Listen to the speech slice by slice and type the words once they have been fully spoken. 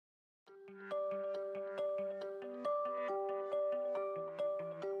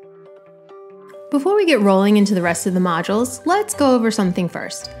Before we get rolling into the rest of the modules, let's go over something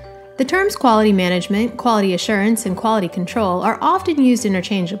first. The terms quality management, quality assurance, and quality control are often used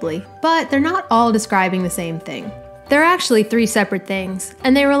interchangeably, but they're not all describing the same thing. They're actually three separate things,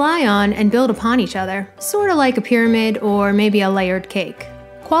 and they rely on and build upon each other, sort of like a pyramid or maybe a layered cake.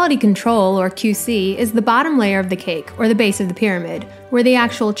 Quality control, or QC, is the bottom layer of the cake, or the base of the pyramid, where the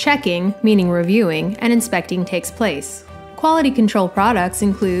actual checking, meaning reviewing, and inspecting takes place. Quality control products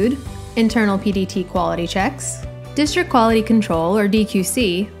include internal PDT quality checks, district quality control, or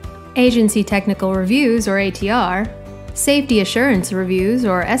DQC, agency technical reviews, or ATR, safety assurance reviews,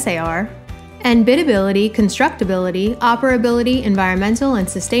 or SAR, and bidability, constructability, operability, environmental, and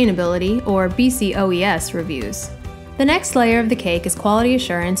sustainability, or BCOES reviews. The next layer of the cake is quality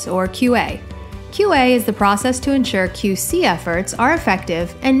assurance, or QA. QA is the process to ensure QC efforts are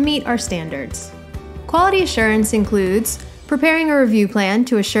effective and meet our standards. Quality assurance includes preparing a review plan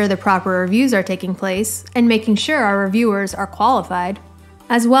to assure the proper reviews are taking place and making sure our reviewers are qualified,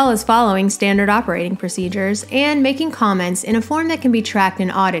 as well as following standard operating procedures and making comments in a form that can be tracked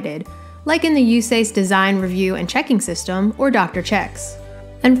and audited, like in the USACE Design Review and Checking System, or Dr. Checks.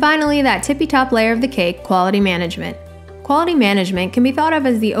 And finally, that tippy-top layer of the cake, quality management. Quality management can be thought of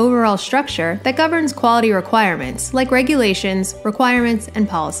as the overall structure that governs quality requirements, like regulations, requirements, and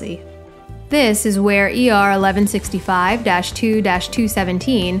policy. This is where ER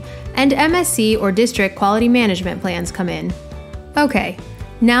 1165-2-217 and MSC or District Quality Management Plans come in. Okay,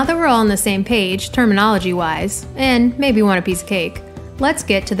 now that we're all on the same page, terminology-wise, and maybe want a piece of cake, let's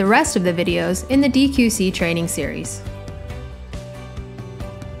get to the rest of the videos in the DQC training series.